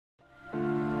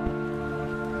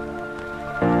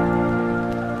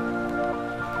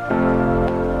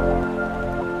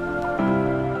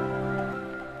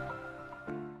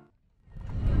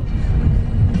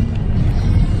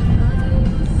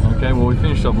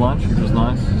finished up lunch, which was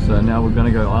nice. So now we're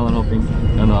gonna go island hopping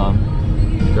and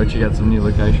go check out some new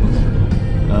locations.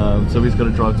 So we've got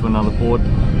to drive to another port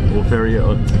or ferry,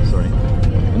 or sorry,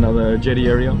 another jetty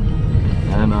area,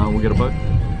 and we'll get a boat.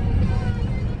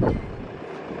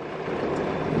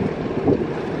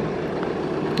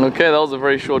 Okay, that was a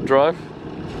very short drive.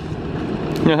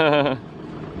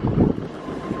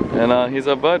 And here's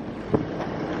our boat.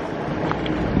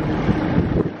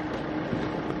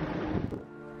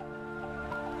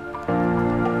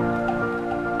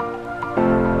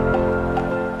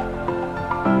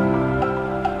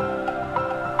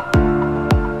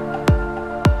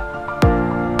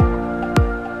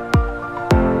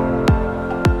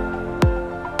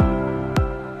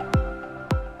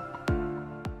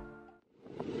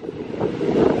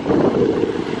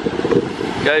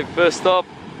 Okay, first stop,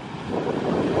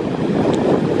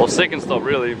 or second stop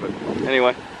really, but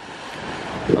anyway,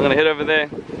 I'm gonna head over there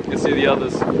and see the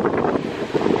others.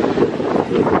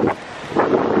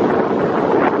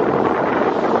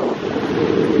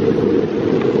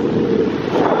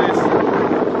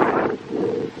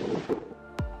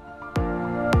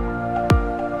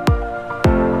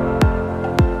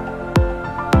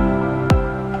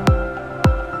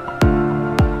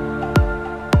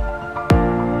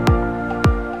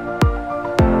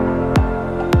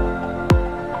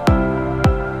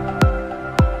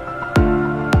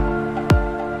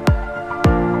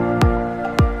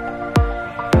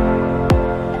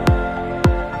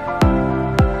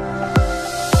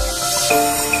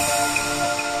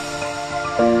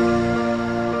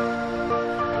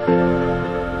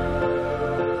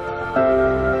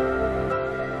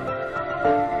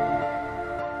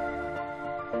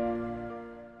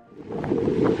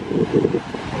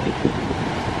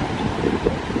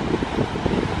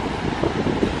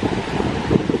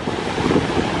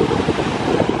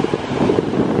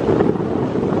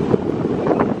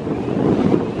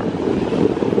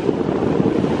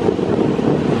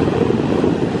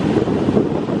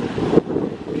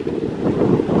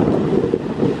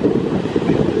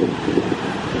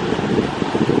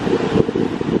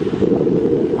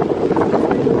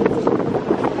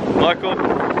 Michael.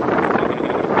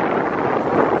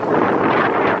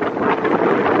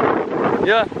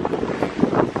 Yeah.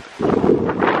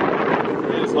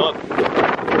 It is hot.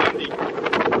 Windy.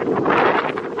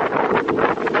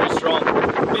 Very strong. A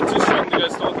bit too strong to go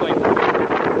snorkeling.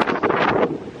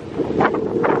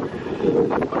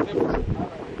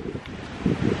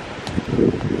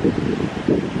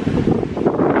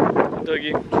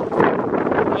 Dougie.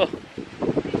 Oh.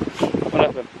 What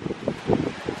happened?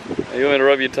 You want me to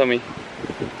rub your tummy?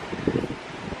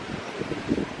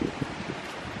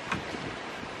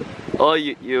 Oh,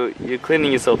 you're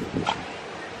cleaning yourself.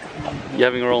 You're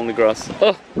having a roll in the grass.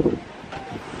 Oh.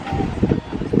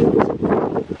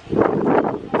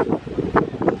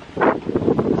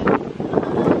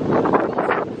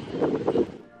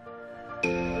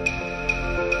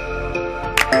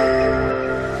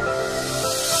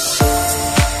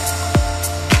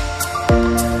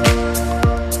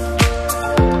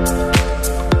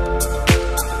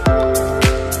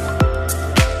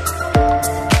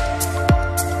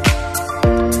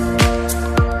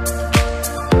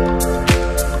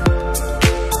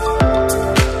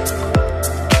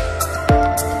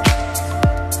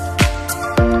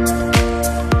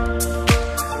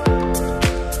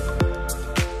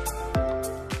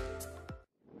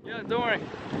 Don't worry.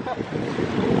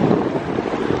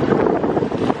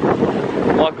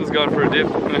 Michael's going for a dip.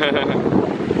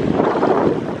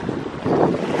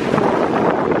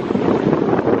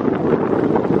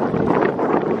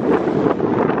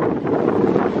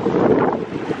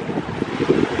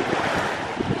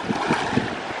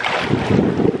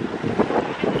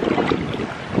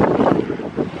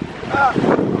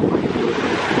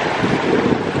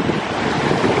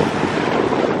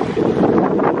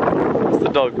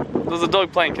 Dog. There's a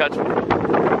dog playing catch.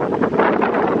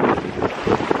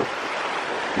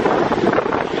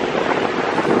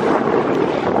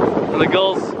 And the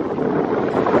girls.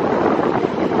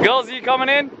 Girls, are you coming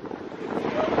in?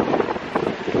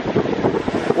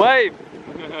 Wave.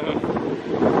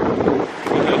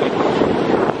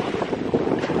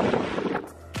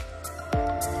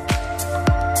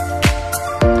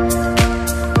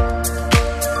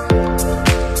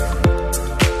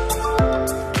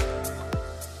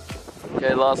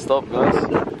 Okay, last stop, guys.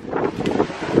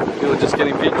 We were just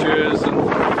getting pictures and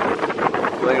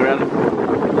playing around.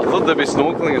 I thought there'd be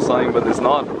snorkeling or something, but there's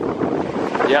not.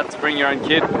 You have to bring your own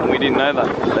kit, and we didn't know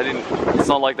that. They didn't. It's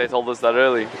not like they told us that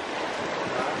early.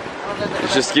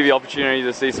 It's just to give you opportunity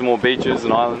to see some more beaches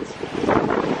and islands.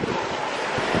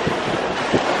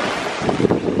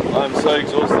 I'm so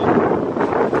exhausted.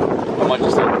 I might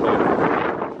just have to go.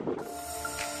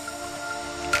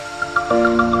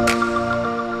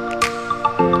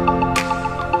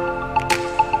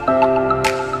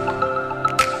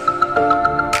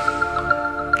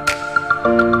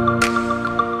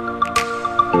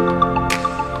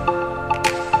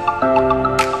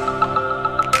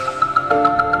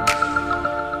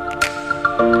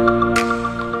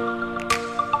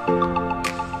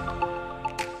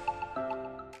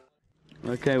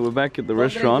 Okay, we're back at the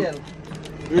restaurant,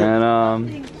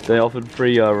 and they offered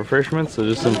free refreshments, so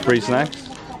just some free snacks.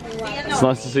 It's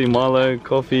nice to see Milo,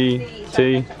 coffee,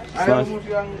 tea. It's nice.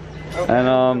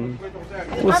 And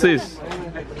what's this?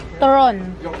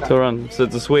 Turon. Turon. So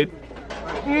it's a sweet.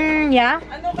 Yeah.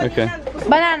 Okay.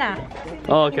 Banana.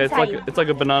 Oh, okay. It's like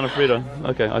a banana fritter.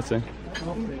 Okay, I see.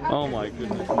 Oh my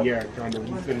goodness.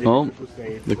 Oh,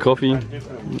 the coffee and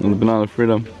the banana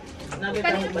fritter.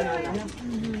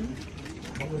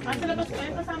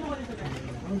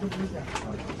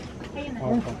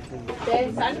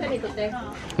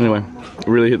 Anyway,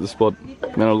 really hit the spot.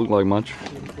 May not look like much,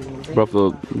 but after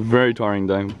a very tiring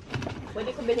day,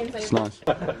 it's nice.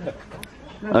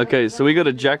 Okay, so we got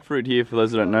a jackfruit here for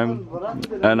those that don't know,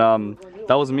 and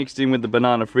that was mixed in with the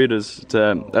banana fritters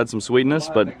to add some sweetness,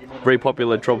 but very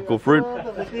popular tropical fruit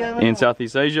in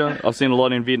Southeast Asia. I've seen a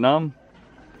lot in Vietnam,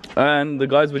 and the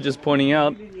guys were just pointing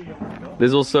out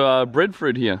there's also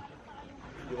breadfruit here.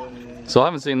 So I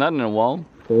haven't seen that in a while,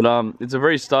 but it's a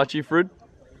very starchy fruit,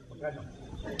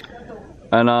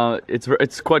 and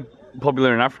it's quite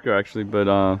popular in Africa actually, but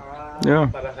yeah,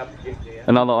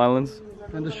 and other islands.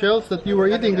 And the shells that you were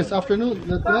eating this afternoon,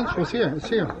 that lunch was here. It's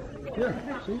here. Here,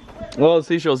 see? Well,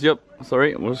 seashells. Yep.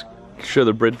 Sorry, we'll just show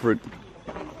the breadfruit.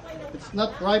 It's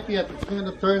not ripe yet. It's going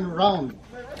to turn round.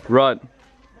 Right.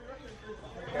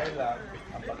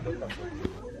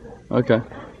 Okay.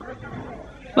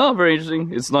 Oh, very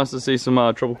interesting. It's nice to see some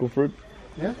tropical fruit.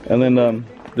 Yeah. And then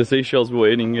the seashells we were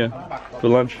eating, yeah, for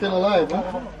lunch. Still alive,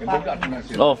 huh?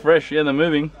 Oh, fresh. Yeah, they're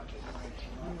moving.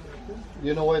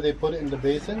 You know why they put it in the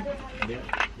basin? They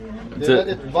let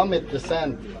it vomit the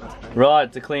sand.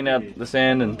 Right, to clean out the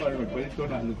sand and...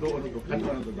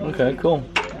 Okay, cool.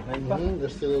 They're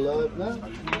still alive now.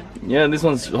 Yeah, this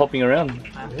one's hopping around.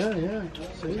 Yeah, yeah.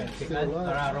 See, still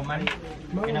alive.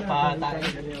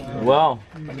 Wow.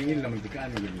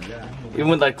 Even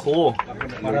with that claw.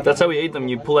 That's how we eat them.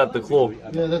 You pull out the claw.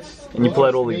 Yeah, that's... And you pull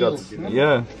out all the snails, guts. huh?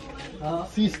 Yeah.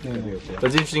 Sea snails. But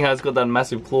it's interesting how it's got that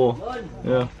massive claw.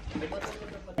 Yeah.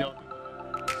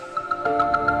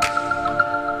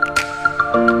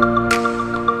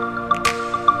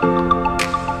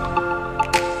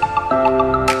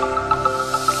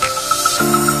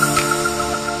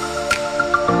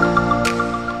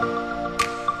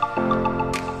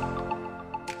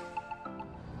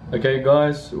 Okay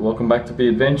guys, welcome back to Be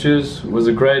Adventures. It was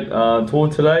a great tour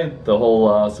today, the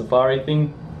whole safari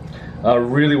thing.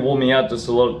 Really wore me out, just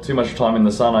too much time in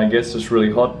the sun I guess, just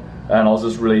really hot. And I was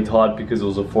just really tired because it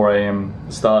was a 4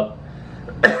 AM start.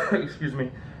 Excuse me.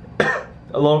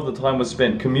 A lot of the time was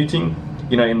spent commuting,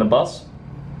 you know, in the bus.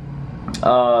 So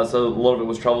a lot of it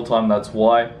was travel time, that's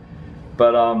why.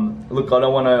 But look, I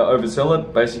don't want to oversell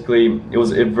it. Basically, it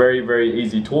was a very, very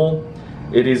easy tour.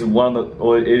 It is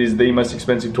the most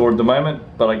expensive tour at the moment,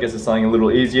 but I guess it's something a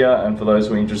little easier, and for those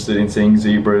who are interested in seeing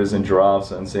zebras and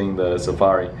giraffes and seeing the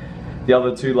safari. The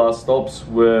other two last stops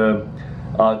were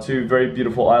two very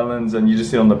beautiful islands, and you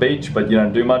just sit on the beach, but you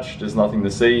don't do much. There's nothing to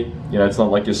see. You know, it's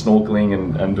not like you're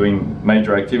snorkeling and doing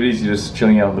major activities. You're just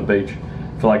chilling out on the beach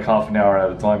for like half an hour at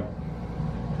a time.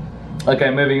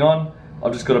 Okay, moving on.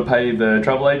 I've just got to pay the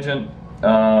travel agent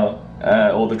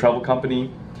or the travel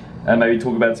company, and maybe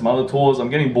talk about some other tours. I'm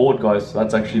getting bored, guys.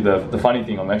 That's actually the funny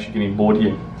thing. I'm actually getting bored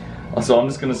here. So I'm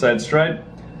just going to say it straight.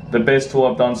 The best tour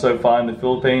I've done so far in the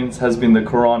Philippines has been the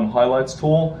Coron Highlights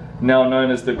Tour, now known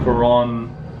as the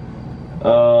Coron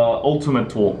Ultimate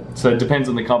Tour. So it depends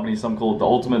on the company. Some call it the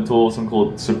Ultimate Tour, some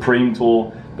call it Supreme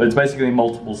Tour, but it's basically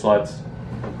multiple sites.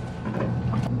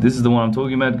 This is the one I'm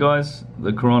talking about, guys.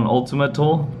 The Coron Ultimate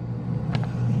Tour.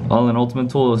 Island Ultimate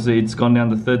Tour. See, it's gone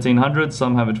down to 1,300.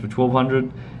 Some have it for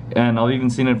 1,200. And I've even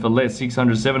seen it for less,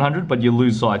 600, 700, but you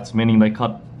lose sites, meaning they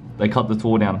cut the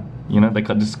tour down. You know, they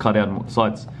just cut out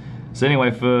sites. So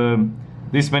anyway, for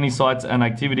this many sites and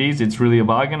activities, it's really a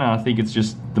bargain, and I think it's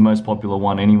just the most popular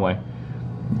one anyway.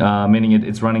 Meaning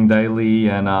it's running daily,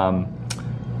 and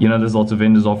you know, there's lots of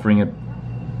vendors offering it.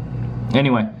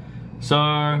 Anyway, so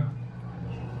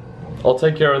I'll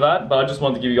take care of that, but I just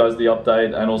wanted to give you guys the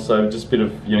update and also just a bit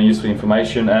of, you know, useful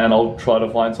information, and I'll try to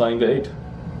find something to eat.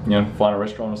 You know, find a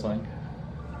restaurant or something.